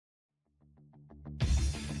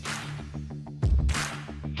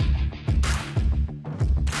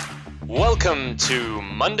Welcome to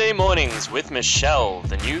Monday Mornings with Michelle,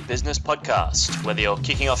 the new business podcast. Whether you're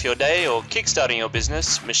kicking off your day or kickstarting your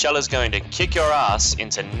business, Michelle is going to kick your ass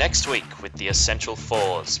into next week with the essential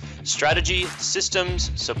fours: strategy,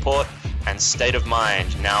 systems, support, and state of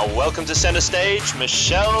mind. Now, welcome to center stage,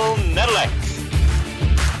 Michelle Nedelec.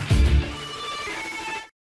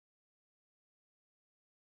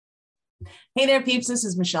 Hey there, peeps. This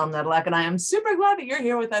is Michelle Nedelec, and I am super glad that you're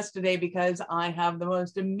here with us today because I have the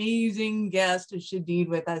most amazing guest, Shadid,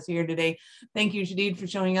 with us here today. Thank you, Shadid, for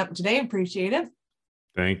showing up today. Appreciate it.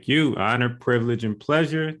 Thank you. Honor, privilege, and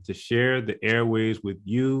pleasure to share the airwaves with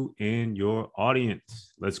you and your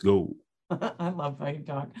audience. Let's go. I love how you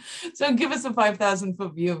talk. So give us a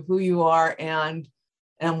 5,000-foot view of who you are and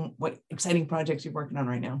what exciting projects you're working on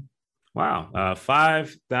right now. Wow.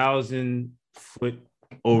 5,000-foot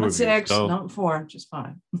overview. Not six, not four, just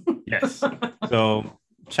five. Yes. So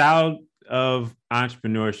child of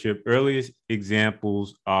entrepreneurship, earliest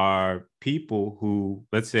examples are people who,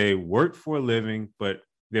 let's say, worked for a living, but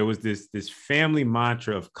there was this family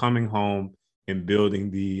mantra of coming home and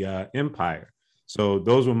building the empire. So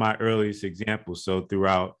those were my earliest examples. So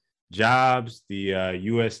throughout jobs, the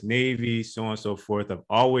U.S. Navy, so on and so forth, I've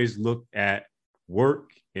always looked at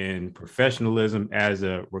work and professionalism as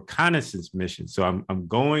a reconnaissance mission. So I'm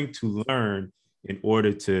going to learn in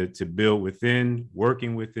order to build within.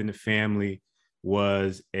 Working within the family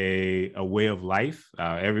was a way of life.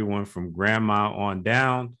 Everyone from grandma on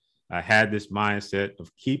down had this mindset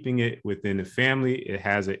of keeping it within the family. It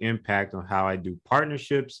has an impact on how I do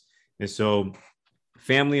partnerships. And so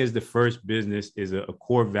family as the first business is a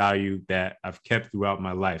core value that I've kept throughout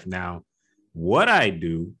my life. Now, what I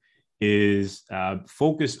do is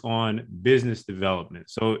focus on business development.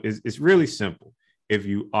 So it's really simple. If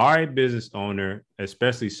you are a business owner,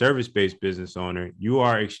 especially service-based business owner, you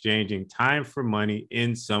are exchanging time for money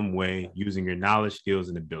in some way using your knowledge, skills,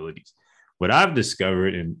 and abilities. What I've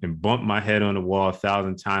discovered and bumped my head on the wall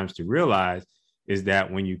 1,000 times to realize is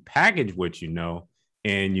that when you package what you know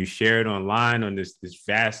and you share it online on this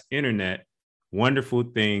vast internet, wonderful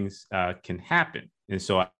things can happen. And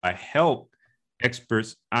so I help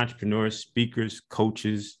experts, entrepreneurs, speakers,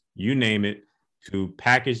 coaches, you name it, to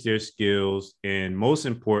package their skills and, most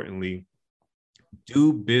importantly,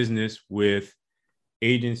 do business with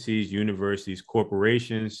agencies, universities,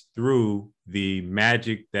 corporations through the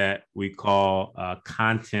magic that we call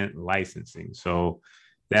content licensing. So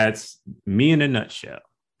that's me in a nutshell.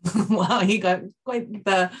 Wow, you got quite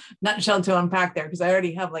the nutshell to unpack there, because I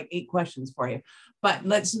already have like 8 questions for you. But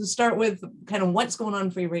let's start with kind of what's going on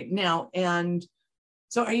for you right now. And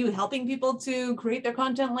so are you helping people to create their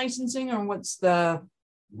content licensing, or what's the...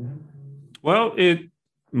 Well,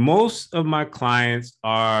 most of my clients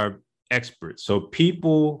are experts. So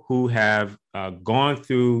people who have gone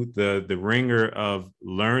through the ringer of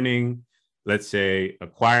learning, let's say,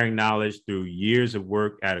 acquiring knowledge through years of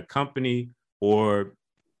work at a company, or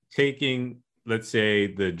taking, let's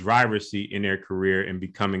say, the driver's seat in their career and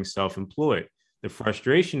becoming self-employed. The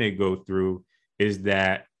frustration they go through is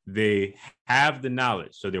that they have the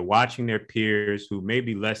knowledge. So they're watching their peers who may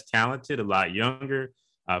be less talented, a lot younger,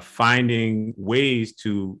 finding ways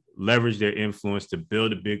to leverage their influence to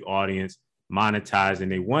build a big audience, monetize,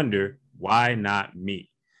 and they wonder, why not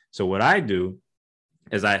me? So what I do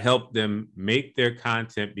is I help them make their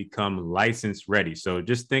content become license ready. So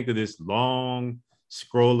just think of this long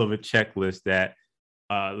scroll of a checklist that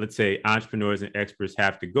let's say entrepreneurs and experts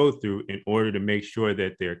have to go through in order to make sure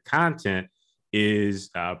that their content is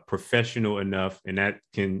professional enough, and that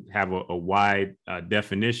can have a wide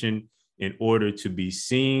definition in order to be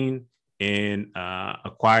seen and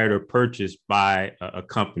acquired or purchased by a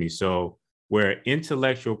company. So where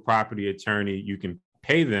intellectual property attorney, you can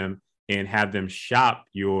pay them and have them shop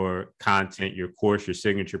your content, your course, your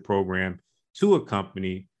signature program to a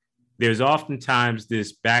company. There's oftentimes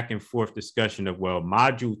this back and forth discussion of, well,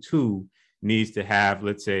 module 2 needs to have,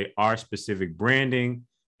 let's say, our specific branding.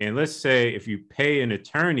 And let's say if you pay an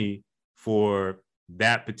attorney for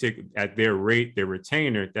that particular, at their rate, their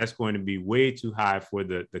retainer, that's going to be way too high for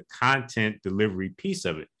the content delivery piece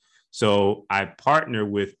of it. So I partner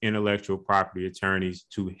with intellectual property attorneys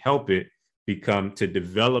to help it to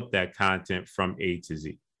develop that content from A to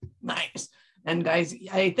Z. Nice. And guys,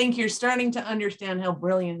 I think you're starting to understand how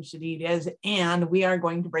brilliant Shadid is. And we are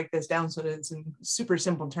going to break this down so that it's in super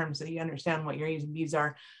simple terms so you understand what your A's and B's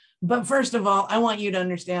are. But first of all, I want you to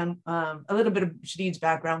understand a little bit of Shadid's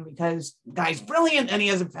background, because guy's brilliant and he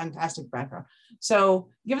has a fantastic background. So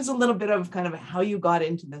give us a little bit of kind of how you got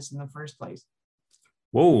into this in the first place.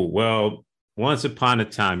 Whoa, well, Once upon a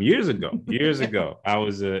time, years ago, I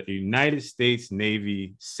was a United States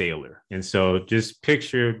Navy sailor. And so just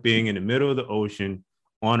picture being in the middle of the ocean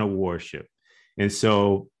on a warship. And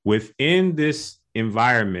so within this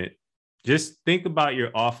environment, just think about your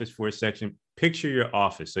office for a second. Picture your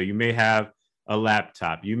office. So you may have a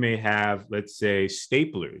laptop. You may have, let's say,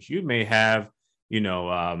 staplers. You may have,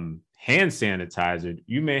 hand sanitizer.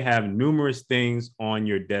 You may have numerous things on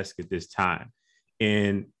your desk at this time.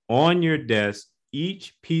 And on your desk,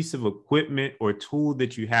 each piece of equipment or tool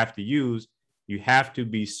that you have to use, you have to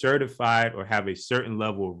be certified or have a certain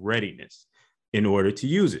level of readiness in order to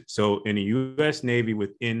use it. So in the U.S. Navy,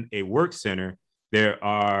 within a work center, there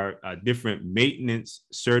are different maintenance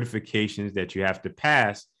certifications that you have to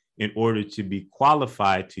pass in order to be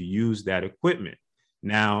qualified to use that equipment.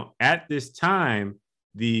 Now, at this time,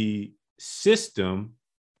 the system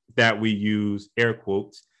that we use, air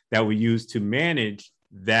quotes, that we use to manage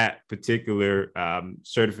that particular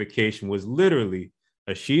certification was literally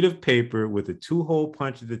a sheet of paper with a 2-hole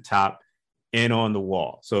punch at the top and on the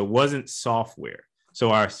wall. So it wasn't software.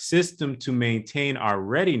 So our system to maintain our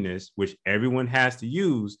readiness, which everyone has to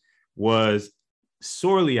use, was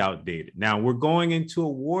sorely outdated. Now we're going into a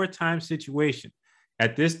wartime situation.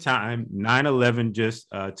 At this time, 9/11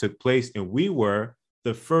 just took place, and we were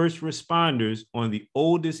the first responders on the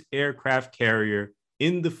oldest aircraft carrier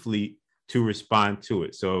in the fleet to respond to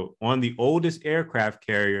it. So on the oldest aircraft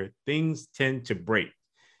carrier, things tend to break.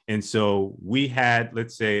 And so we had,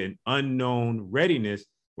 let's say, an unknown readiness.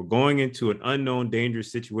 We're going into an unknown,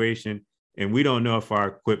 dangerous situation, and we don't know if our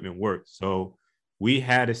equipment works. So we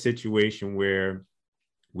had a situation where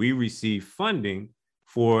we received funding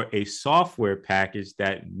for a software package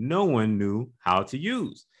that no one knew how to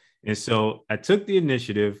use. And so I took the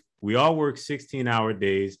initiative. We all worked 16-hour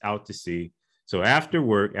days out to sea. So after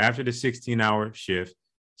work, after the 16-hour shift,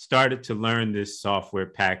 started to learn this software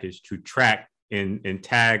package to track and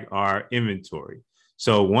tag our inventory.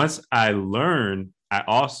 So once I learned, I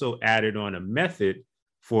also added on a method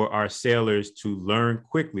for our sailors to learn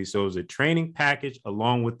quickly. So it was a training package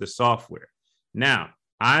along with the software. Now,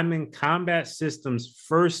 I'm in Combat Systems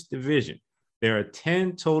First Division. There are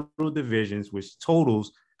 10 total divisions, which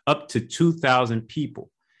totals up to 2,000 people.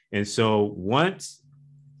 And so once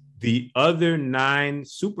the other 9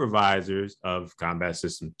 supervisors of Combat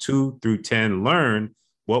System 2 through 10 learned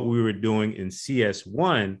what we were doing in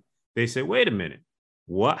CS1, they said, wait a minute,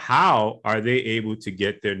 how are they able to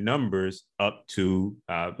get their numbers up to,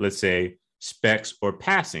 let's say, specs or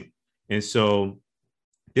passing? And so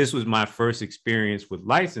this was my first experience with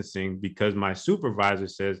licensing, because my supervisor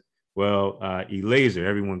says, well, Eleazer,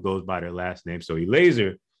 everyone goes by their last name. So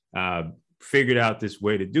Eleazer figured out this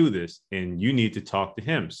way to do this, and you need to talk to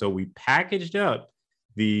him. So we packaged up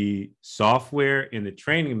the software and the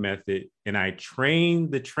training method, and I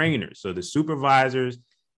trained the trainers. So the supervisors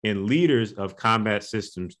and leaders of Combat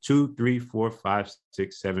Systems 2, 3, 4, 5,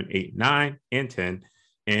 6, 7, 8, 9, and 10.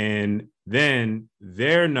 And then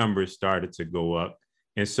their numbers started to go up.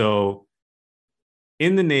 And so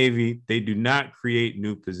in the Navy, they do not create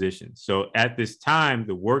new positions. So at this time,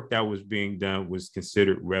 the work that was being done was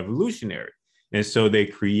considered revolutionary. And so they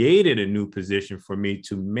created a new position for me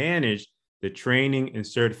to manage the training and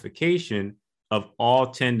certification of all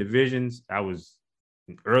 10 divisions. I was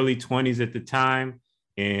in early 20s at the time,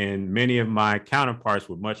 and many of my counterparts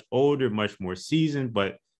were much older, much more seasoned,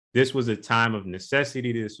 but this was a time of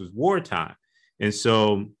necessity. This was wartime. And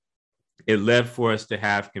so it led for us to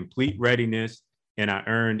have complete readiness. And I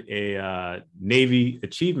earned a Navy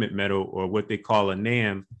Achievement Medal, or what they call a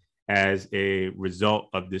NAM, as a result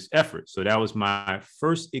of this effort. So that was my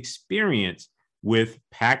first experience with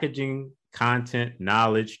packaging content,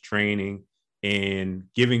 knowledge, training, and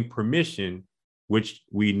giving permission, which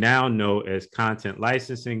we now know as content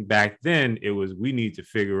licensing. Back then, it was, we need to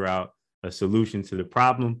figure out a solution to the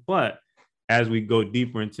problem. But as we go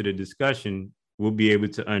deeper into the discussion, we'll be able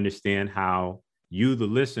to understand how you, the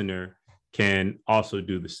listener, can also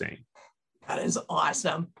do the same. That is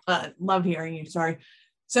awesome. Love hearing you. Sorry.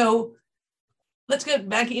 So let's get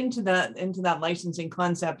back into that licensing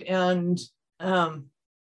concept, and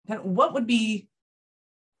what would be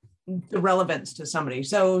the relevance to somebody?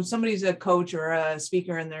 So somebody's a coach or a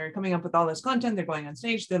speaker, and they're coming up with all this content. They're going on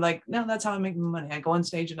stage. They're like, no, that's how I make money. I go on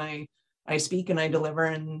stage and I speak and I deliver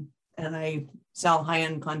and I sell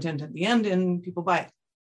high-end content at the end, and people buy it.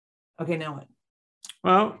 Okay, now what?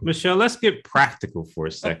 Well, Michelle, let's get practical for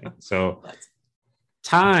a second. So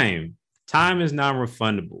time is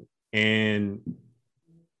non-refundable, and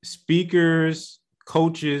speakers,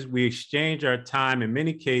 coaches, we exchange our time in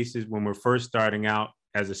many cases when we're first starting out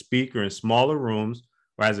as a speaker in smaller rooms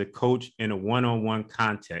or as a coach in a one-on-one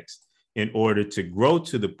context in order to grow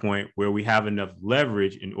to the point where we have enough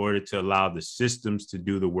leverage in order to allow the systems to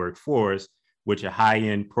do the work for us, which a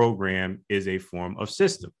high-end program is a form of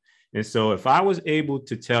system. And so if I was able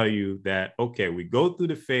to tell you that, okay, we go through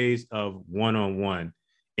the phase of one-on-one,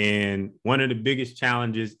 and one of the biggest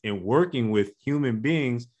challenges in working with human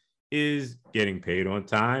beings is getting paid on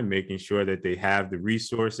time, making sure that they have the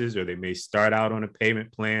resources, or they may start out on a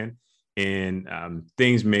payment plan and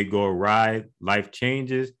things may go awry, life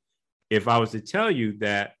changes. If I was to tell you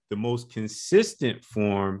that the most consistent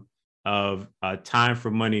form of time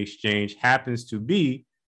for money exchange happens to be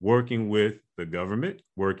working with the government,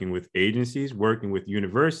 working with agencies, working with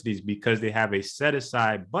universities, because they have a set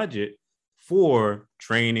aside budget for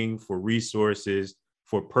training, for resources,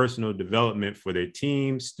 for personal development for their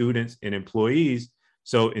teams, students, and employees.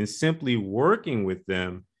 So in simply working with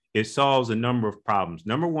them, it solves a number of problems.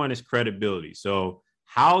 Number one is credibility. So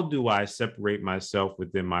how do I separate myself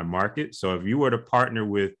within my market? So if you were to partner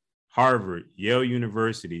with Harvard, Yale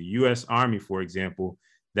University, US Army, for example,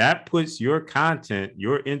 that puts your content,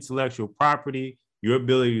 your intellectual property, your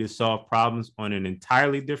ability to solve problems on an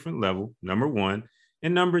entirely different level, number one.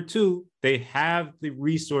 And number two, they have the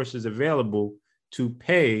resources available to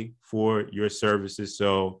pay for your services.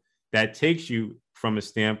 So that takes you from a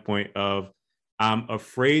standpoint of, I'm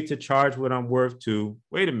afraid to charge what I'm worth, to,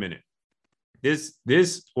 wait a minute,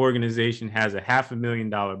 this organization has a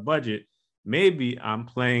 $500,000 budget. Maybe I'm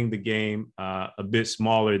playing the game a bit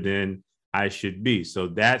smaller than I should be. So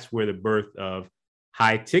that's where the birth of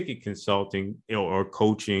high ticket consulting or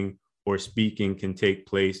coaching or speaking can take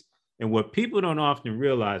place. And what people don't often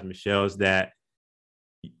realize, Michelle, is that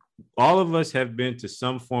all of us have been to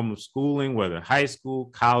some form of schooling, whether high school,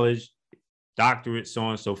 college, doctorate, so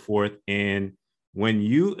on and so forth. And when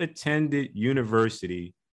you attended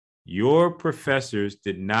university, your professors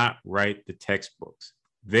did not write the textbooks.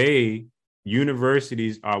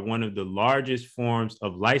 Universities are one of the largest forms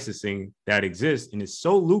of licensing that exists, and it's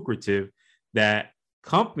so lucrative that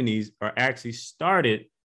companies are actually started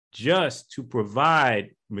just to provide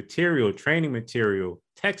material, training material,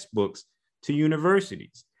 textbooks to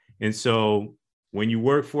universities. And so when you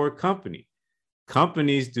work for a company,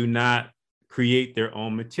 companies do not create their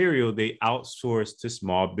own material. They outsource to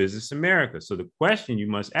Small Business America. So the question you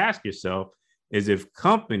must ask yourself is, if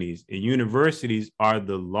companies and universities are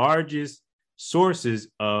the largest sources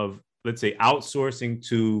of, let's say, outsourcing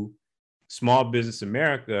to Small Business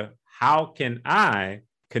America, how can I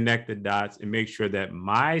connect the dots and make sure that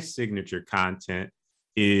my signature content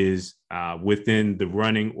is within the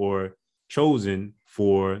running or chosen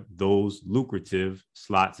for those lucrative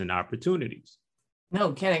slots and opportunities?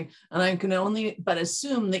 No kidding. And I can only but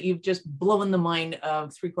assume that you've just blown the mind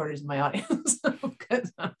of 3/4 of my audience,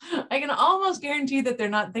 because I can almost guarantee that they're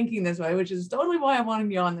not thinking this way, which is totally why I wanted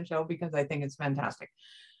you on the show, because I think it's fantastic.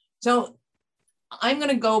 So I'm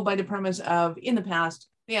going to go by the premise of, in the past,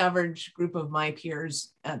 the average group of my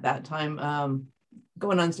peers at that time,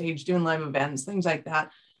 going on stage, doing live events, things like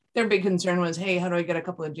that. Their big concern was, hey, how do I get a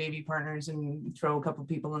couple of JV partners and throw a couple of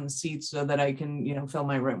people in the seats so that I can, fill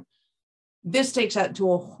my room? This takes that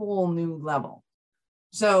to a whole new level.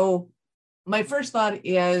 So my first thought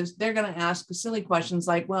is, they're going to ask silly questions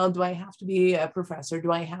like, well, do I have to be a professor?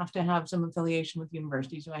 Do I have to have some affiliation with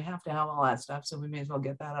universities? Do I have to have all that stuff? So we may as well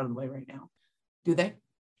get that out of the way right now. Do they?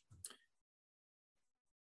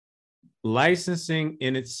 Licensing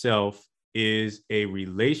in itself is a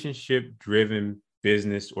relationship-driven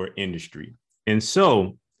business or industry. And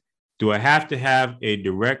so, do I have to have a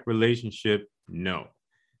direct relationship? No.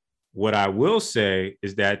 What I will say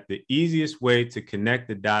is that the easiest way to connect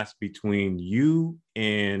the dots between you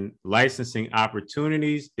and licensing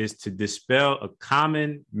opportunities is to dispel a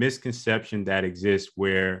common misconception that exists,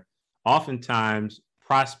 where oftentimes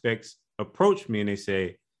prospects approach me and they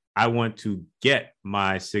say, I want to get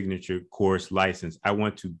my signature course license. I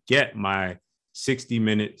want to get my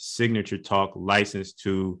 60-minute signature talk license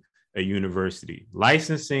to a university.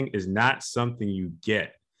 Licensing is not something you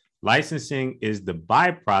get. Licensing is the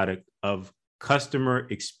byproduct of customer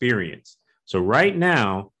experience. So right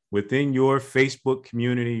now, within your Facebook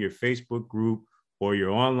community, your Facebook group, or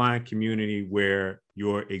your online community where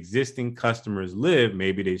your existing customers live,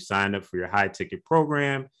 maybe they've signed up for your high ticket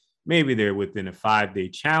program, maybe they're within a 5-day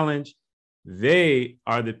challenge, they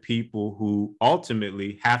are the people who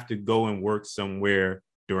ultimately have to go and work somewhere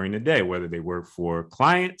during the day, whether they work for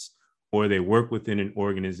clients or they work within an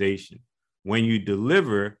organization. When you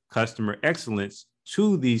deliver customer excellence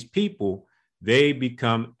to these people, they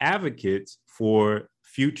become advocates for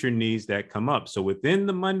future needs that come up. So within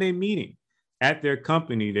the Monday meeting, at their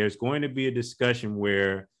company, there's going to be a discussion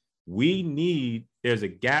where there's a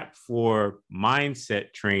gap for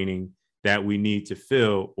mindset training that we need to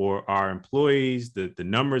fill, or our employees, the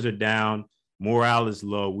numbers are down, morale is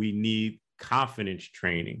low. We need confidence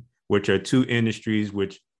training, which are two industries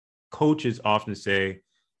which coaches often say,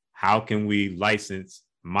 how can we license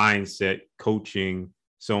mindset coaching,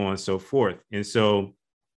 so on and so forth. And so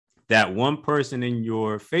that one person in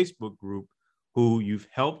your Facebook group who you've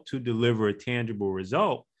helped to deliver a tangible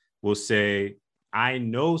result will say, I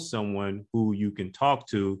know someone who you can talk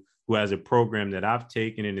to who has a program that I've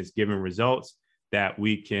taken and is giving results that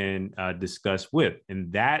we can discuss with.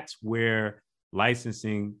 And that's where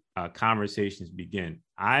licensing conversations begin.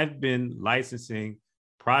 I've been licensing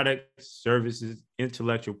products, services,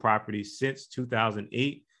 intellectual property since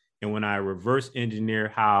 2008. And when I reverse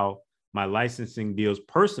engineer how my licensing deals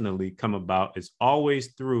personally come about, it's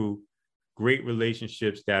always through great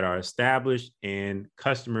relationships that are established and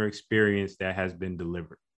customer experience that has been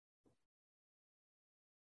delivered.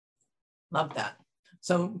 Love that.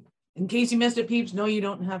 So in case you missed it, peeps, no, you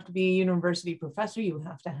don't have to be a university professor. You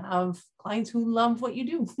have to have clients who love what you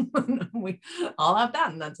do. We all have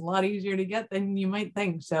that, and that's a lot easier to get than you might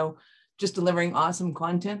think. So just delivering awesome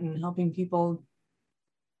content and helping people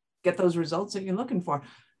get those results that you're looking for.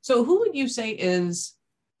 So who would you say is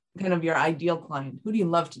kind of your ideal client? Who do you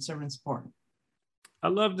love to serve and support? I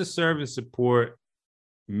love to serve and support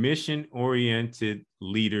mission-oriented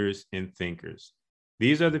leaders and thinkers.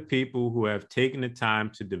 These are the people who have taken the time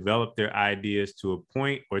to develop their ideas to a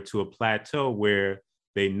point or to a plateau where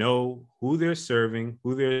they know who they're serving,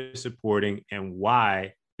 who they're supporting, and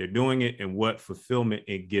why they're doing it, and what fulfillment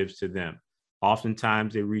it gives to them.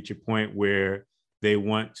 Oftentimes, they reach a point where they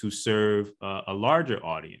want to serve a larger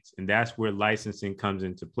audience. And that's where licensing comes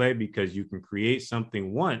into play, because you can create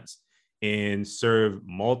something once and serve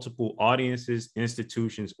multiple audiences,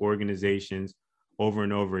 institutions, organizations over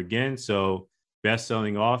and over again. So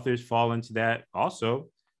best-selling authors fall into that. Also,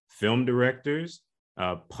 film directors,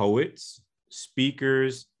 poets,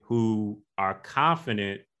 speakers who are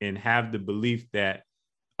confident and have the belief that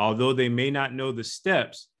although they may not know the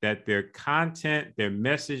steps, that their content, their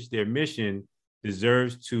message, their mission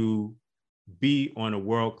deserves to be on a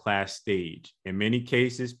world-class stage. In many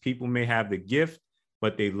cases, people may have the gift,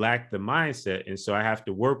 but they lack the mindset. And so I have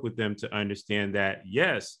to work with them to understand that,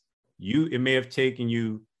 yes, it may have taken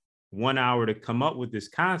you 1 hour to come up with this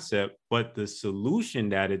concept, but the solution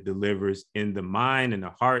that it delivers in the mind and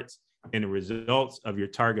the hearts and the results of your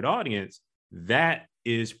target audience, that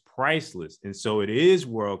is priceless. And so it is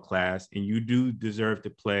world-class, and you do deserve to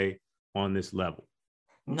play on this level.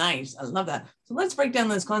 Nice. I love that. So let's break down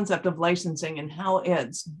this concept of licensing and how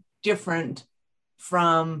it's different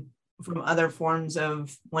from other forms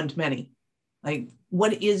of one-to-many. Like,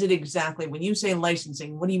 what is it exactly? When you say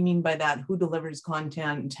licensing, what do you mean by that? Who delivers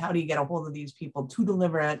content? How do you get a hold of these people to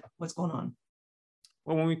deliver it? What's going on?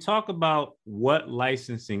 Well, when we talk about what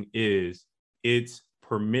licensing is, it's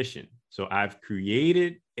permission. So I've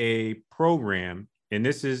created a program, and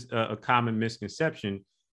this is a common misconception.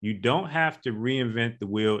 You don't have to reinvent the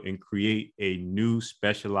wheel and create a new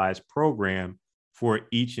specialized program for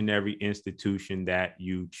each and every institution that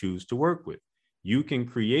you choose to work with. You can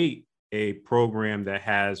create a program that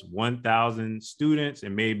has 1,000 students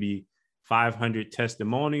and maybe 500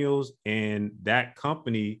 testimonials, and that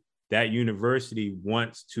company, that university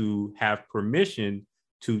wants to have permission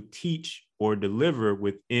to teach or deliver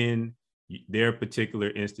within their particular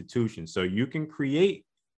institution. So you can create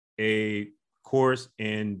a course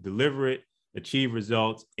and deliver it, achieve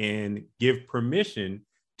results, and give permission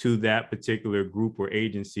to that particular group or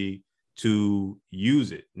agency to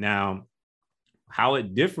use it. Now, how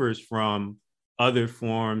it differs from other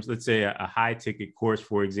forms, let's say a high ticket course,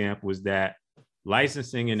 for example, is that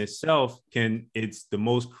licensing in itself it's the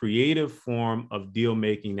most creative form of deal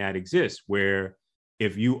making that exists, where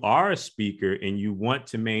if you are a speaker and you want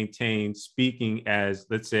to maintain speaking as,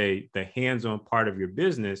 let's say, the hands-on part of your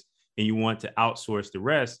business, and you want to outsource the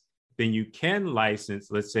rest, then you can license,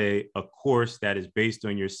 let's say, a course that is based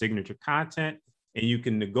on your signature content, and you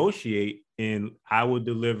can negotiate, and I will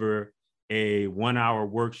deliver a 1 hour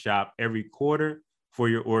workshop every quarter for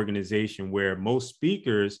your organization, where most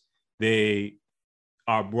speakers, they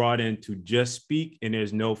are brought in to just speak, and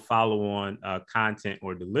there's no follow-on content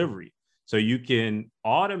or delivery. So you can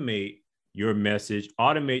automate your message,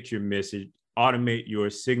 automate your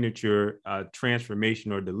signature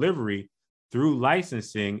transformation or delivery through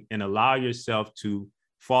licensing, and allow yourself to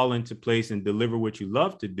fall into place and deliver what you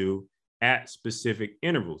love to do at specific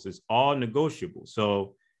intervals. It's all negotiable.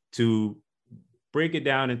 So to break it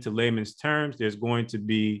down into layman's terms, there's going to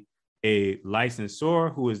be a licensor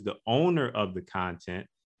who is the owner of the content,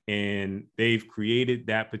 and they've created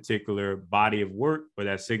that particular body of work or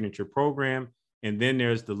that signature program. And then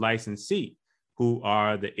there's the licensee, who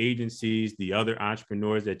are the agencies, the other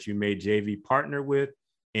entrepreneurs that you may JV partner with,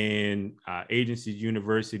 and agencies,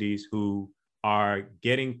 universities who are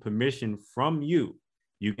getting permission from you.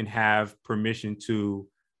 You can have permission to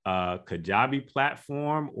a Kajabi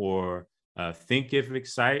platform or a Thinkific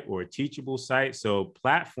site or a Teachable site. So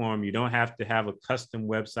platform, you don't have to have a custom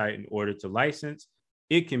website in order to license.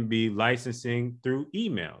 It can be licensing through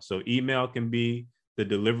email. So email can be the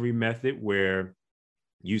delivery method where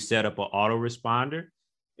you set up an autoresponder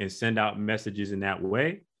and send out messages in that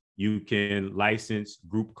way. You can license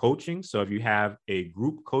group coaching. So if you have a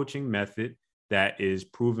group coaching method that is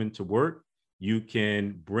proven to work, you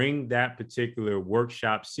can bring that particular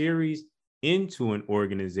workshop series into an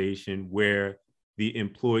organization where the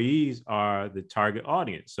employees are the target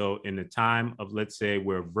audience. So in the time of, let's say,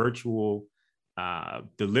 where virtual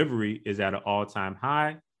delivery is at an all-time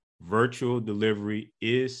high, virtual delivery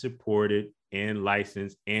is supported and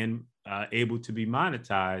licensed and able to be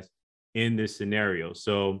monetized in this scenario.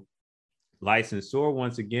 So licensor,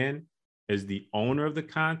 once again, is the owner of the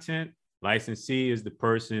content. Licensee is the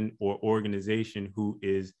person or organization who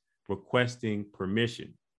is requesting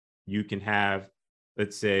permission. You can have,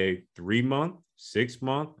 let's say, 3-month,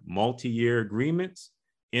 6-month, multi-year agreements.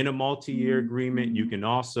 In a multi-year agreement, you can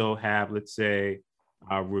also have, let's say,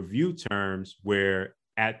 review terms where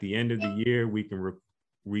at the end of the year,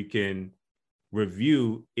 we can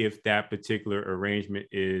review if that particular arrangement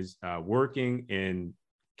is working and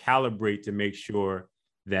calibrate to make sure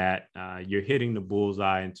that you're hitting the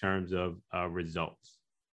bullseye in terms of results.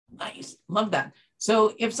 Nice. Love that.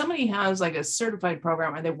 So if somebody has like a certified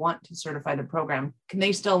program or they want to certify the program, can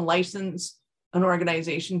they still license an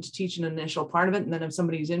organization to teach an initial part of it? And then if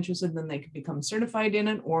somebody's interested, then they can become certified in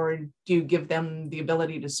it? Or do you give them the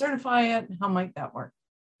ability to certify it? How might that work?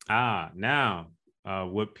 Now,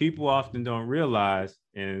 what people often don't realize,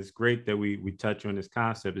 and it's great that we touch on this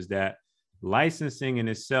concept, is that licensing in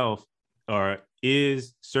itself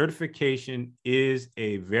is certification is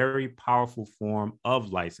a very powerful form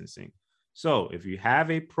of licensing. So if you have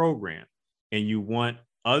a program and you want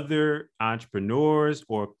other entrepreneurs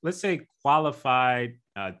or, let's say, qualified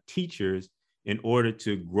teachers in order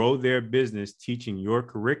to grow their business teaching your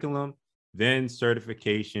curriculum, then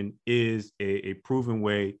certification is a proven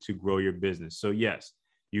way to grow your business. So yes,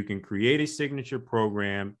 you can create a signature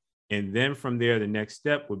program. And then from there, the next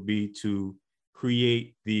step would be to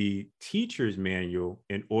create the teacher's manual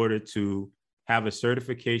in order to have a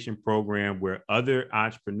certification program where other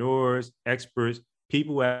entrepreneurs, experts,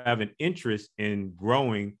 people who have an interest in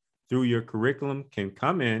growing through your curriculum can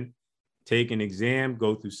come in, take an exam,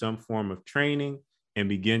 go through some form of training, and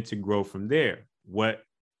begin to grow from there. What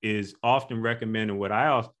is often recommended, what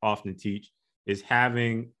I often teach, is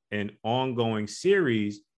having an ongoing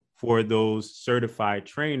series for those certified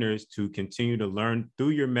trainers to continue to learn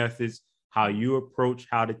through your methods, how you approach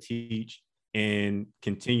how to teach, and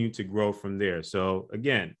continue to grow from there. So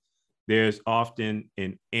again, there's often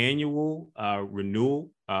an annual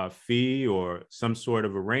renewal fee or some sort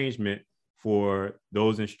of arrangement for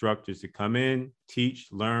those instructors to come in, teach,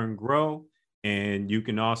 learn, grow. And you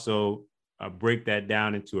can also break that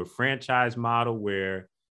down into a franchise model where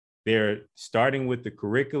they're starting with the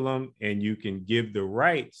curriculum and you can give the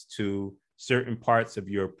rights to certain parts of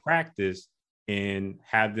your practice and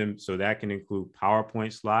have them. So that can include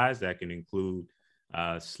PowerPoint slides, that can include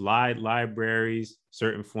slide libraries,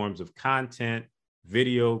 certain forms of content,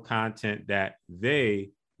 video content that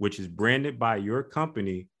which is branded by your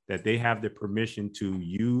company, that they have the permission to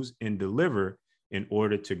use and deliver in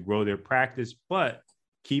order to grow their practice, but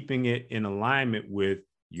keeping it in alignment with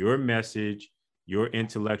your message, your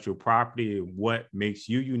intellectual property, and what makes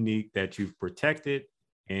you unique that you've protected,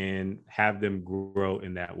 and have them grow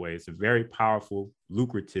in that way. It's a very powerful,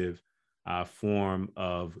 lucrative form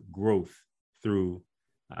of growth through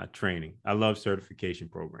training. I love certification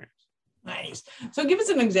programs. Nice. So give us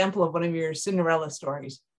an example of one of your Cinderella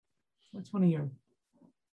stories. What's one of your?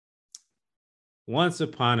 Once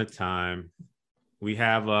upon a time, we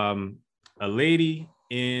have a lady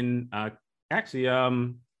in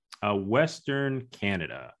Western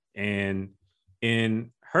Canada. And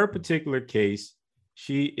in her particular case,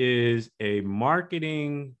 she is a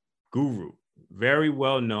marketing guru, very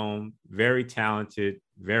well known, very talented,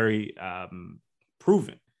 very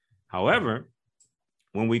proven. However,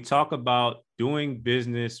 when we talk about doing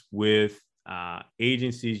business with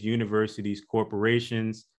agencies, universities,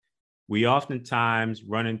 corporations, we oftentimes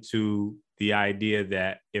run into the idea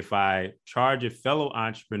that if I charge a fellow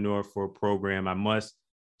entrepreneur for a program, I must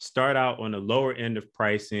start out on the lower end of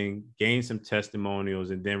pricing, gain some testimonials,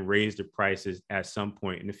 and then raise the prices at some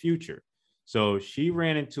point in the future. So she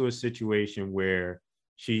ran into a situation where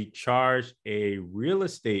she charged a real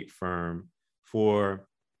estate firm for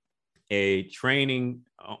a training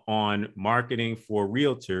on marketing for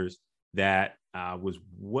realtors that was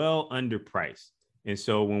well underpriced. And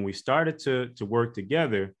so when we started to work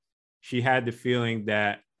together, she had the feeling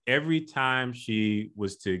that every time she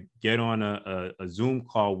was to get on a Zoom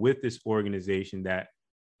call with this organization, that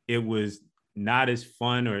it was not as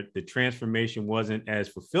fun, or the transformation wasn't as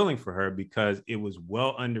fulfilling for her because it was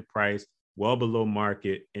well underpriced, well below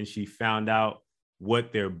market. And she found out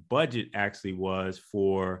what their budget actually was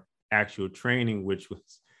for actual training, which was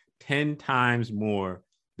 10 times more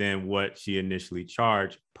than what she initially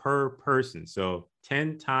charged per person. So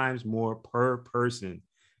 10 times more per person.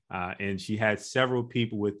 And she had several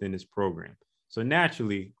people within this program. So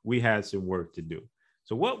naturally, we had some work to do.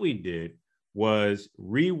 So what we did was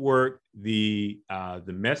rework the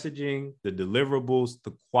messaging, the deliverables,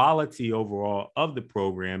 the quality overall of the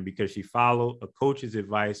program, because she followed a coach's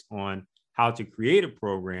advice on how to create a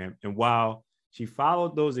program. And while she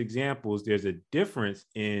followed those examples, there's a difference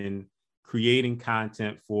in creating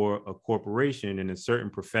content for a corporation and a certain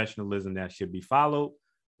professionalism that should be followed.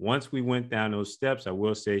 Once we went down those steps, I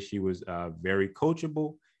will say she was very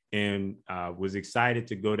coachable and was excited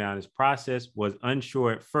to go down this process, was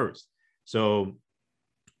unsure at first. So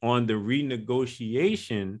on the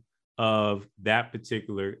renegotiation of that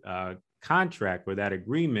particular contract or that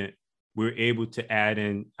agreement, we're able to add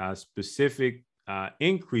in specific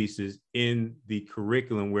increases in the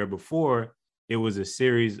curriculum, where before it was a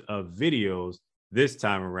series of videos. This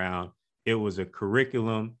time around, it was a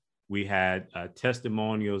curriculum. We had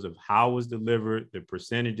testimonials of how it was delivered, the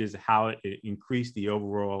percentages, how it increased the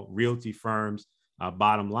overall realty firm's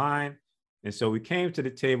bottom line. And so we came to the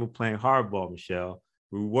table playing hardball, Michelle.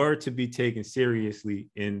 We were to be taken seriously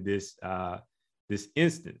in this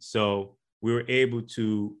instance. So we were able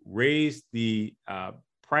to raise the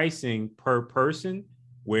pricing per person,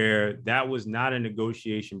 where that was not a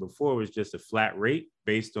negotiation before. It was just a flat rate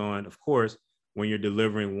based on, of course, when you're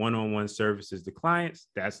delivering one-on-one services to clients,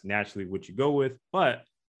 that's naturally what you go with. But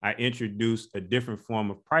I introduced a different form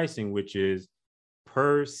of pricing, which is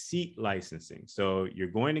per seat licensing. So you're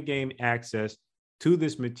going to gain access to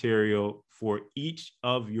this material for each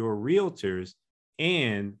of your realtors,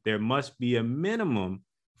 and there must be a minimum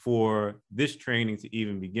for this training to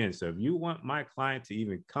even begin. So if you want my client to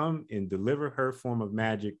even come and deliver her form of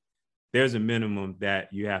magic, there's a minimum that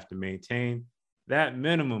you have to maintain. That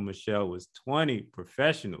minimum, Michelle, was 20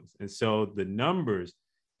 professionals. And so the numbers,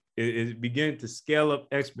 it began to scale up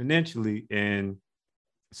exponentially. And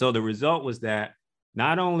so the result was that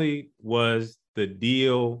not only was the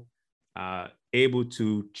deal able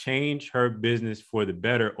to change her business for the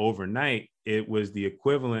better overnight, it was the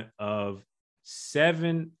equivalent of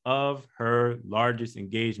 7 of her largest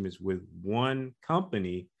engagements with one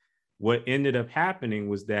company. What ended up happening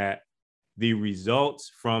was that the results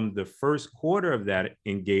from the first quarter of that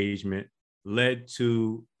engagement led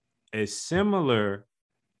to a similar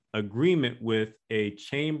agreement with a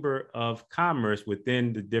chamber of commerce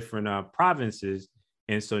within the different provinces.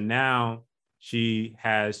 And so now she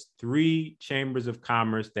has 3 chambers of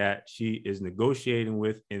commerce that she is negotiating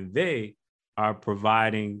with, and they are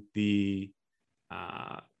providing the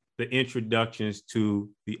introductions to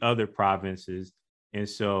the other provinces. And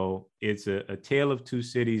so it's a tale of 2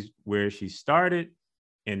 cities, where she started,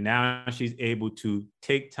 and now she's able to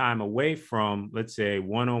take time away from, let's say,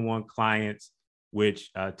 one-on-one clients,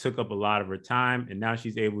 which took up a lot of her time. And now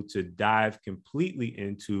she's able to dive completely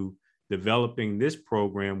into developing this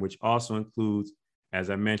program, which also includes, as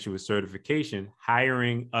I mentioned with certification,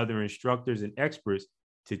 hiring other instructors and experts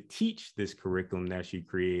to teach this curriculum that she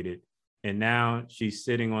created. And now she's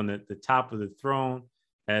sitting on the top of the throne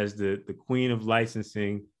as the queen of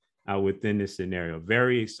licensing within this scenario.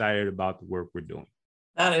 Very excited about the work we're doing.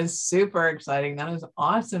 That is super exciting. That is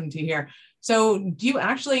awesome to hear. So do you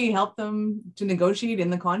actually help them to negotiate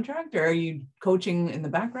in the contract, or are you coaching in the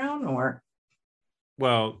background, or?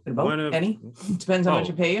 Well, any depends how much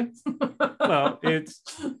you pay you. Well,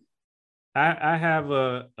 I have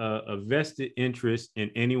a vested interest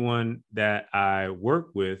in anyone that I work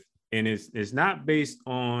with, and it's not based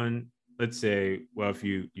on, let's say, well, if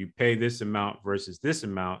you pay this amount versus this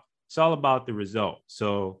amount. It's all about the result.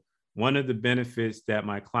 So one of the benefits that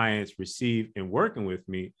my clients receive in working with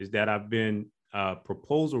me is that I've been a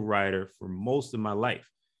proposal writer for most of my life.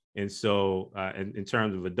 And so in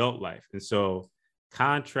terms of adult life. And so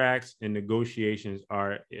contracts and negotiations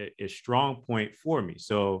are a strong point for me.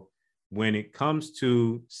 So when it comes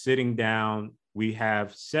to sitting down, we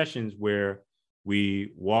have sessions where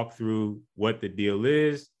we walk through what the deal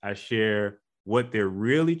is. I share what they're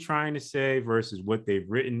really trying to say versus what they've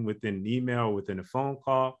written within an email or within a phone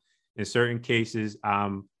call. In certain cases,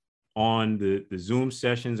 I'm on the Zoom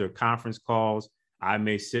sessions or conference calls. I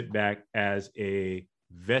may sit back as a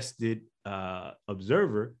vested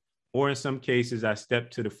observer, or in some cases, I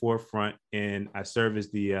step to the forefront and I serve as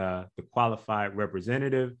the qualified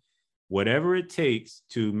representative, whatever it takes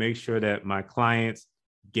to make sure that my clients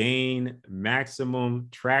gain maximum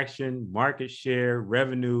traction, market share,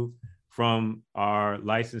 revenue from our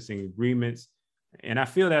licensing agreements. And I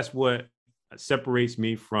feel that's what separates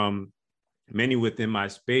me from many within my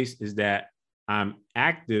space, is that I'm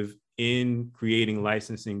active in creating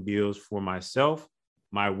licensing deals for myself.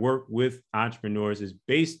 My work with entrepreneurs is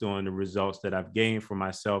based on the results that I've gained for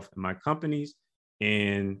myself and my companies.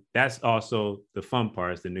 And that's also the fun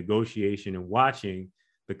part, is the negotiation and watching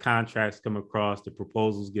the contracts come across, the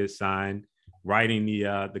proposals get signed, writing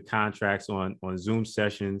the contracts on Zoom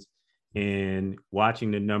sessions, and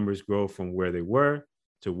watching the numbers grow from where they were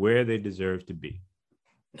to where they deserve to be.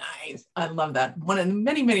 Nice. I love that. One of the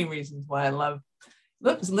many, many reasons why I love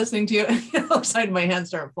listening to you. Outside my hands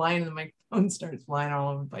start flying and my phone starts flying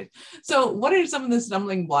all over the place. So what are some of the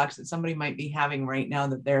stumbling blocks that somebody might be having right now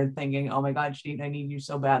that they're thinking, oh my God, Shanine, I need you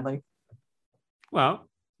so badly? Well,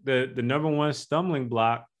 the number one stumbling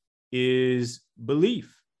block is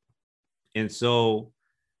belief. And so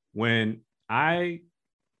when I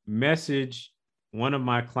message one of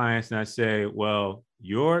my clients and I say, well,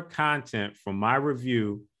 your content from my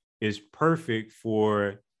review is perfect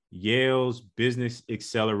for Yale's Business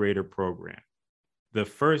Accelerator program, the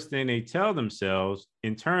first thing they tell themselves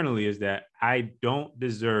internally is that I don't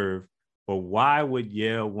deserve, or why would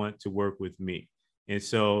Yale want to work with me? And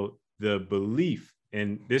so the belief,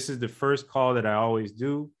 and this is the first call that I always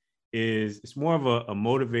do, is it's more of a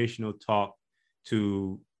motivational talk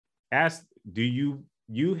to ask, do you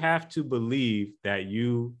have to believe that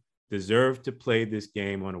you deserve to play this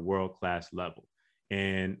game on a world-class level?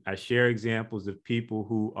 And I share examples of people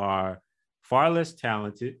who are far less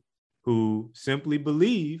talented, who simply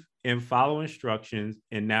believe and follow instructions,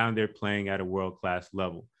 and now they're playing at a world-class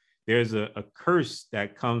level. There's a curse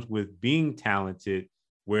that comes with being talented,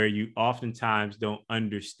 where you oftentimes don't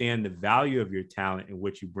understand the value of your talent and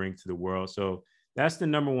what you bring to the world. So that's the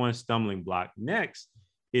number one stumbling block. Next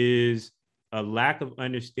is a lack of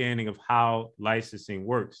understanding of how licensing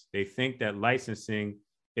works. They think that licensing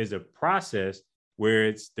is a process where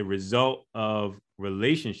it's the result of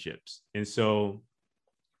relationships. And so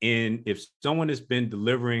if someone has been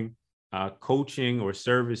delivering coaching or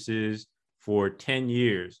services for 10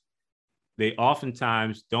 years, they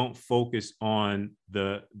oftentimes don't focus on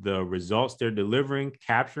the results they're delivering,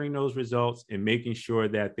 capturing those results, and making sure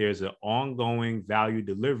that there's an ongoing value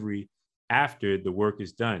delivery after the work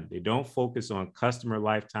is done. They don't focus on customer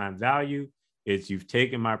lifetime value. It's, you've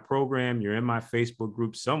taken my program, you're in my Facebook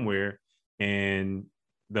group somewhere, and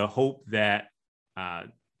the hope that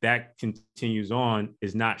that continues on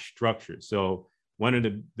is not structured. So one of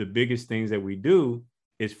the biggest things that we do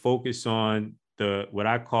is focus on what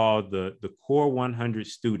I call the core 100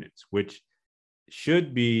 students, which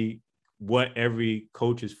should be what every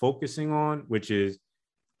coach is focusing on, which is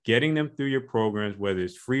getting them through your programs, whether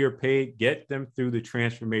it's free or paid, get them through the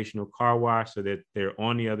transformational car wash so that they're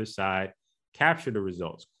on the other side, capture the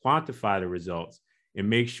results, quantify the results, and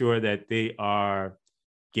make sure that they are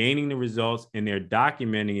gaining the results and they're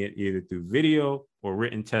documenting it either through video or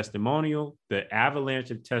written testimonial. The avalanche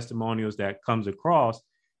of testimonials that comes across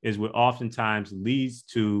is what oftentimes leads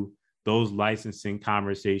to those licensing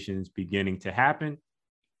conversations beginning to happen.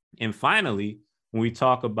 And finally, when we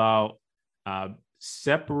talk about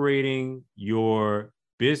separating your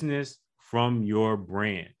business from your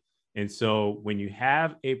brand. And so when you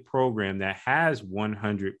have a program that has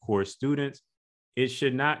 100 core students, it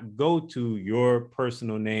should not go to your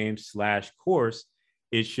personal name / course.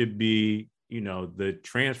 It should be, the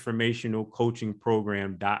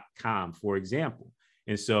transformationalcoachingprogram.com, for example.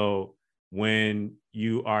 And so when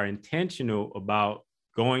you are intentional about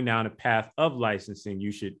going down a path of licensing,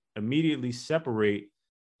 you should immediately separate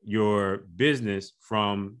your business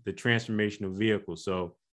from the transformational vehicle.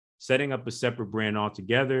 So setting up a separate brand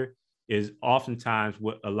altogether is oftentimes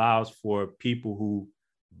what allows for people who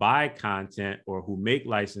buy content or who make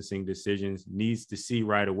licensing decisions needs to see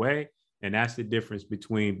right away. And that's the difference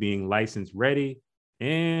between being license ready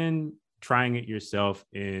and trying it yourself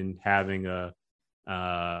and having a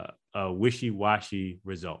wishy-washy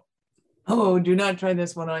result. Oh, do not try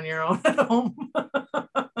this one on your own at home.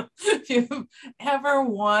 If you've ever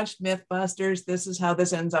watched Mythbusters, this is how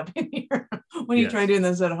this ends up in here when you try Yes. doing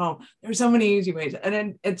this at home. There's so many easy ways. And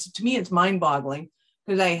then it's, to me, it's mind-boggling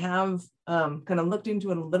because I have kind of looked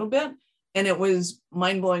into it a little bit, and it was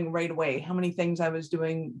mind-blowing right away how many things I was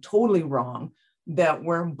doing totally wrong that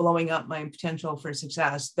were blowing up my potential for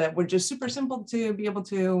success that were just super simple to be able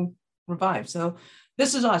to revive. So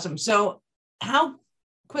this is awesome. So how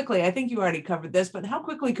quickly, I think you already covered this, but how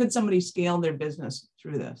quickly could somebody scale their business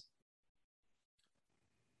through this?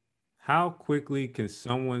 How quickly can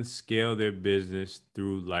someone scale their business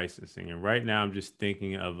through licensing? And right now, I'm just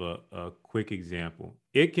thinking of a quick example.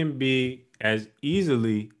 It can be as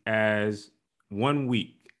easily as 1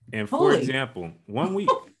 week. And for Holy. example, 1 week.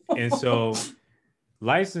 And so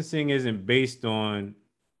licensing isn't based on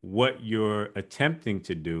what you're attempting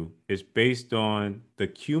to do, it's based on the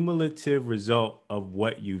cumulative result of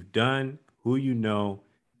what you've done, who you know,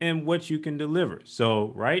 and what you can deliver.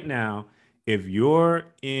 So, right now, if you're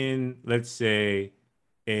in, let's say,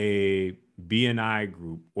 a BNI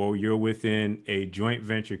group or you're within a joint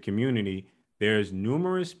venture community, there's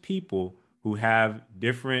numerous people who have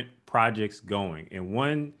different projects going. And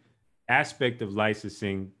one aspect of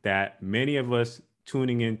licensing that many of us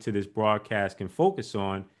tuning into this broadcast can focus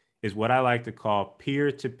on is what I like to call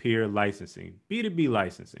peer-to-peer licensing, B2B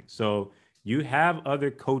licensing. So you have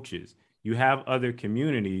other coaches, you have other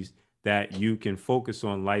communities that you can focus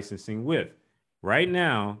on licensing with. Right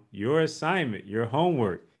now, your assignment, your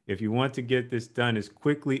homework, if you want to get this done as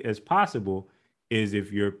quickly as possible, is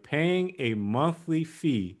if you're paying a monthly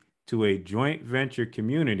fee to a joint venture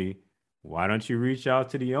community, why don't you reach out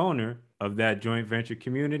to the owner of that joint venture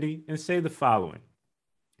community and say the following: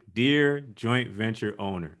 Dear joint venture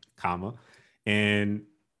owner, comma, and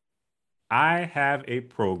I have a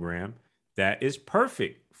program that is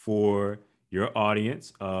perfect for your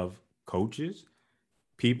audience of coaches,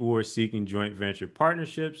 people who are seeking joint venture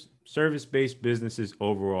partnerships, service-based businesses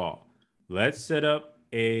overall. Let's set up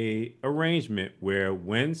a arrangement where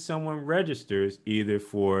when someone registers either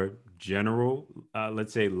for general,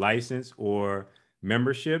 let's say license or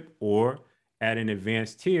membership, or at an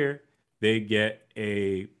advanced tier, they get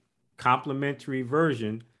a complimentary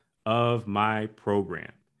version of my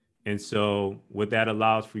program. And so what that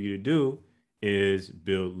allows for you to do is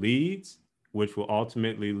build leads, which will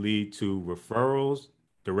ultimately lead to referrals,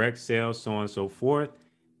 direct sales, so on and so forth.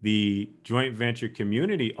 The joint venture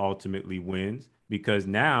community ultimately wins because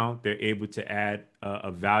now they're able to add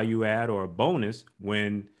a value add or a bonus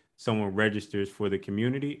when someone registers for the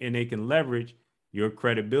community, and they can leverage your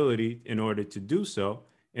credibility in order to do so.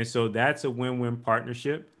 And so that's a win-win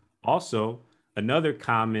partnership. Also, another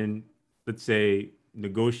common, let's say,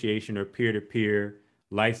 negotiation or peer-to-peer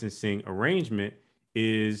licensing arrangement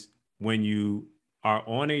is when you are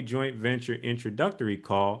on a joint venture introductory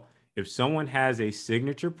call, if someone has a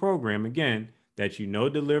signature program, again, that you know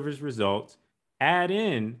delivers results, add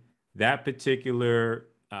in that particular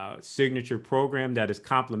signature program that is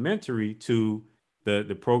complementary to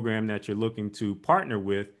the program that you're looking to partner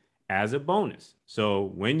with as a bonus. So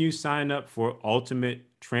when you sign up for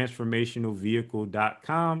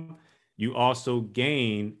ultimatetransformationalvehicle.com, you also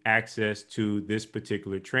gain access to this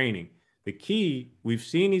particular training. The key, we've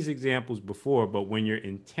seen these examples before, but when you're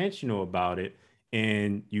intentional about it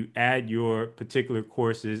and you add your particular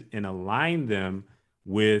courses and align them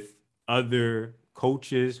with other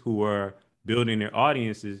coaches who are building their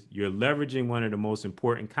audiences, you're leveraging one of the most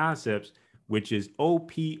important concepts, which is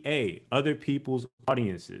OPA, other people's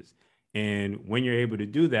audiences. And when you're able to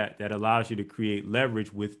do that, that allows you to create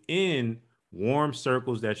leverage within warm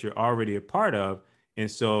circles that you're already a part of.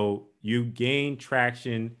 And so you gain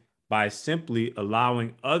traction by simply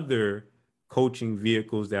allowing other coaching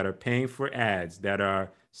vehicles that are paying for ads, that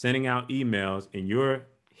are sending out emails, and you're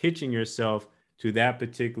hitching yourself to that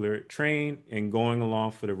particular train and going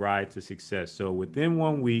along for the ride to success. So within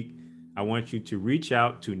 1 week, I want you to reach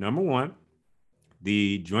out to, number one,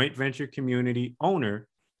 the joint venture community owner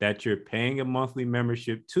that you're paying a monthly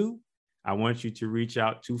membership to. I want you to reach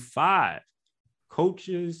out to 5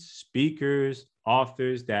 coaches, speakers,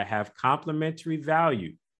 authors that have complementary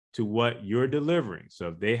value to what you're delivering. So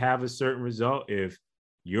if they have a certain result, if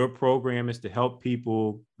your program is to help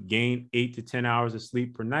people gain 8 to 10 hours of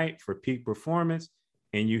sleep per night for peak performance,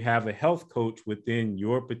 and you have a health coach within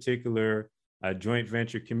your particular joint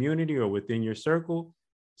venture community or within your circle,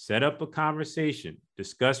 set up a conversation,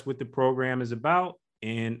 discuss what the program is about,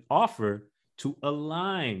 and offer to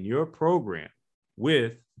align your program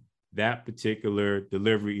with that particular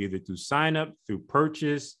delivery, either through sign up, through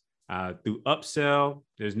purchase, through upsell.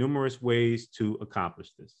 There's numerous ways to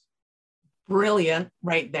accomplish this. brilliant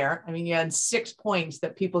right there. I mean, you had 6 points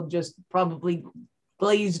that people just probably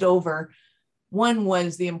glazed over. One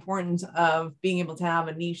was the importance of being able to have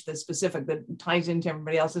a niche that's specific, that ties into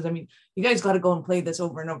everybody else's. I mean, you guys got to go and play this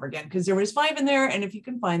over and over again, because there was 5 in there. And if you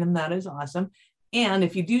can find them, that is awesome. And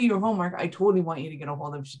if you do your homework, I totally want you to get a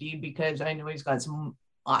hold of Shadid, because I know he's got some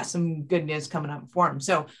awesome goodness coming up for him.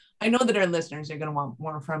 So I know that our listeners are going to want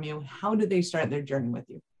more from you. How do they start their journey with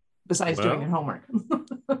you, besides doing their homework?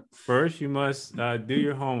 First, you must do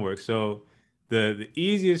your homework. So the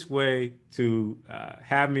easiest way to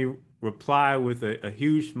have me reply with a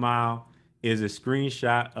huge smile is a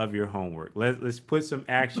screenshot of your homework. Let's put some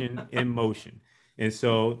action in motion. And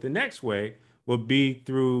so the next way will be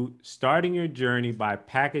through starting your journey by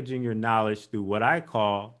packaging your knowledge through what I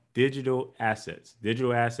call digital assets.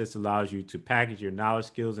 Digital assets allows you to package your knowledge,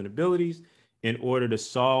 skills, and abilities in order to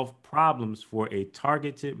solve problems for a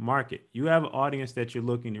targeted market. You have an audience that you're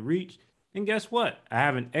looking to reach. And guess what? I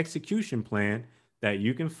have an execution plan that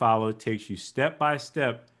you can follow. It takes you step by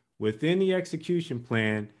step. Within the execution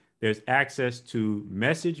plan, there's access to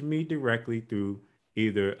message me directly through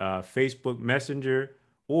either Facebook Messenger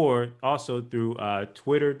or also through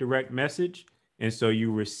Twitter direct message. And so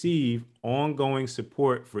you receive ongoing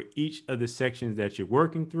support for each of the sections that you're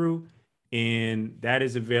working through. And that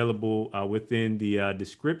is available within the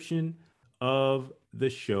description of the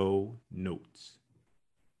show notes.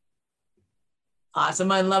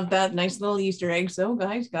 Awesome. I love that. Nice little Easter egg. So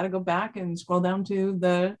guys, got to go back and scroll down to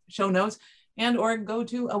the show notes and or go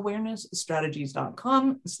to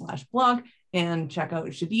awarenessstrategies.com/blog and check out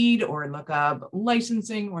Shadid, or look up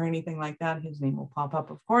licensing or anything like that. His name will pop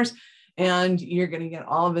up, of course, and you're going to get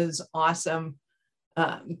all of his awesome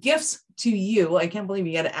gifts to you. I can't believe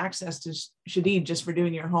you had access to Shadid just for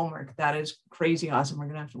doing your homework. That is crazy awesome. We're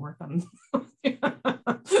going to have to work on that.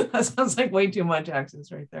 Sounds like way too much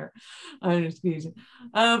access right there. I'm just kidding.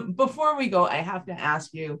 Before we go, I have to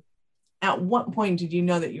ask you, at what point did you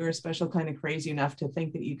know that you were a special kind of crazy enough to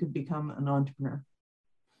think that you could become an entrepreneur?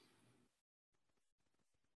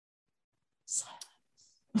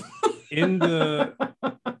 In the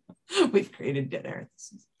We've created dead air.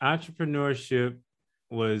 Entrepreneurship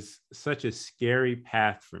was such a scary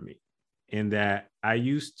path for me, in that I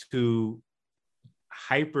used to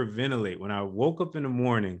hyperventilate. When I woke up in the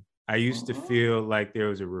morning, I used to feel like there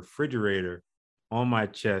was a refrigerator on my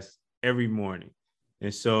chest every morning.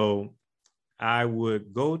 And so I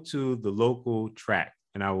would go to the local track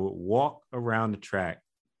and I would walk around the track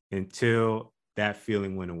until that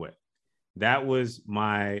feeling went away. That was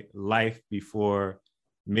my life before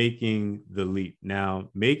making the leap. Now,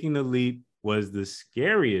 making the leap was the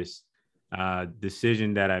scariest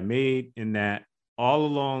decision that I made, in that all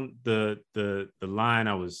along the line,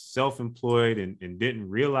 I was self-employed and didn't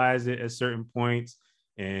realize it at certain points.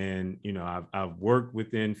 And, you know, I've worked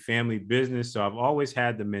within family business. So I've always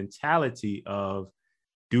had the mentality of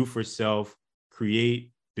do for self,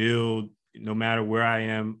 create, build, no matter where I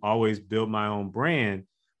am, always build my own brand.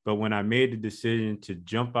 But when I made the decision to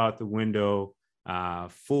jump out the window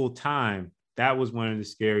full time, that was one of the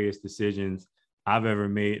scariest decisions I've ever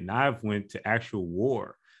made. And I've went to actual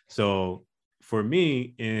war. So for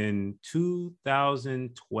me, in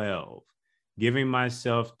 2012, giving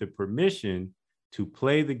myself the permission to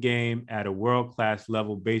play the game at a world-class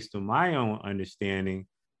level based on my own understanding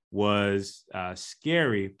was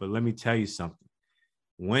scary. But let me tell you something.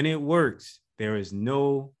 When it works, there is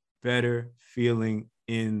no better feeling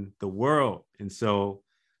in the world. And so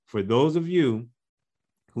for those of you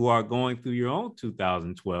who are going through your own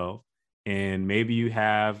 2012, and maybe you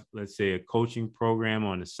have, let's say, a coaching program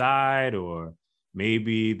on the side, or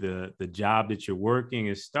maybe the job that you're working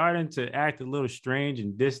is starting to act a little strange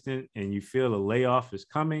and distant, and you feel a layoff is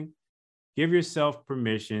coming, give yourself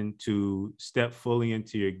permission to step fully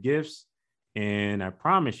into your gifts. And I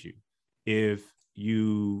promise you, if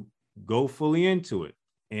you go fully into it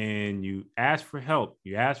and you ask for help,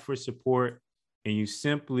 you ask for support, and you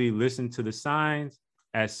simply listen to the signs,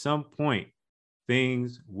 at some point,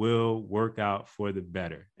 things will work out for the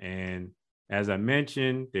better. And as I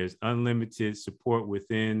mentioned, there's unlimited support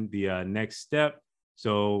within the next step.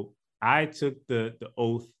 So I took the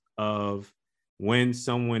oath of, when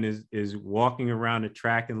someone is walking around the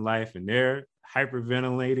track in life and they're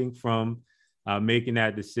hyperventilating from making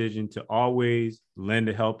that decision, to always lend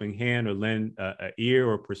a helping hand or lend an ear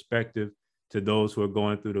or perspective to those who are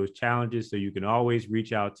going through those challenges. So you can always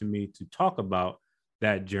reach out to me to talk about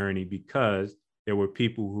that journey, because there were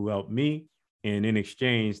people who helped me, and in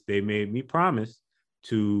exchange, they made me promise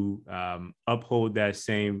to uphold that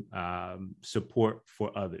same support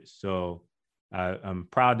for others. So I'm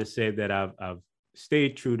proud to say that I've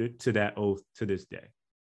stayed true to that oath to this day.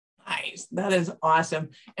 Nice. That is awesome.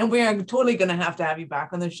 And we are totally going to have you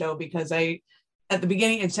back on the show, because at the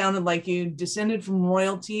beginning, it sounded like you descended from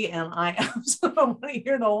royalty, and I absolutely want to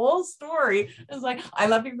hear the whole story. It's like, I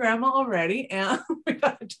love your grandma already, and we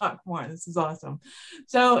got to talk more. This is awesome.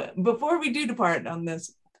 So before we do depart on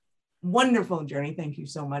this wonderful journey, thank you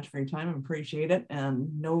so much for your time. I appreciate it,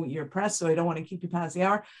 and know you're pressed, so I don't want to keep you past the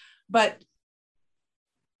hour. But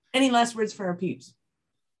any last words for our peeps?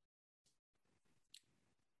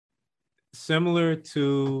 Similar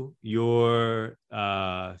to your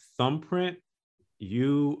thumbprint,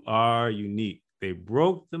 you are unique. They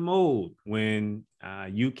broke the mold when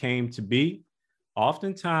you came to be.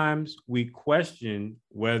 Oftentimes, we question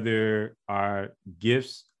whether our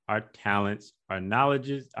gifts, our talents, our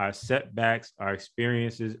knowledges, our setbacks, our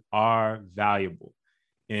experiences are valuable.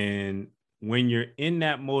 And when you're in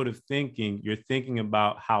that mode of thinking, you're thinking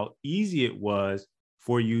about how easy it was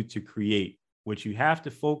for you to create. What you have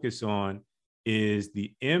to focus on is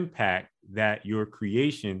the impact that your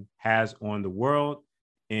creation has on the world.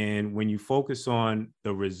 And when you focus on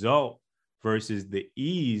the result versus the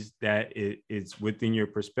ease that it's within your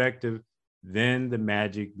perspective, then the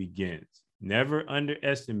magic begins. Never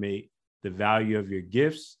underestimate the value of your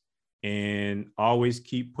gifts, and always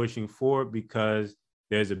keep pushing forward, because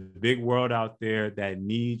there's a big world out there that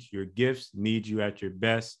needs your gifts, needs you at your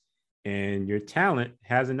best, and your talent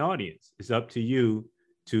has an audience. It's up to you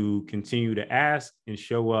to continue to ask and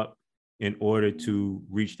show up in order to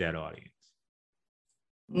reach that audience.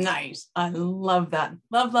 Nice. I love that.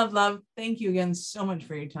 Love, love, love. Thank you again so much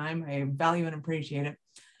for your time. I value and appreciate it.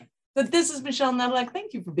 But this is Michelle Nedelec.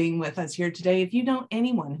 Thank you for being with us here today. If you know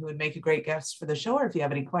anyone who would make a great guest for the show, or if you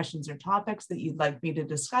have any questions or topics that you'd like me to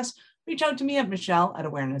discuss, reach out to me at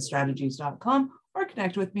michelle@awarenessstrategies.com, or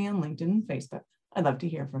connect with me on LinkedIn and Facebook. I'd love to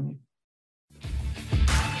hear from you.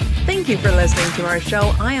 Thank you for listening to our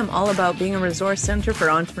show. I am all about being a resource center for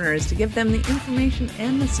entrepreneurs to give them the information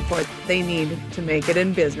and the support that they need to make it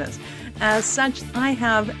in business. As such, I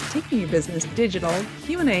have Taking Your Business Digital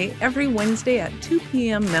Q&A every Wednesday at 2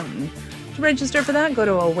 p.m. Mountain. To register for that, go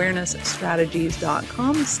to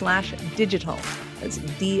awarenessstrategies.com/digital. That's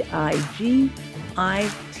DIGITAL.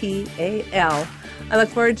 I look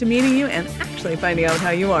forward to meeting you and actually finding out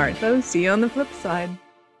how you are. So see you on the flip side.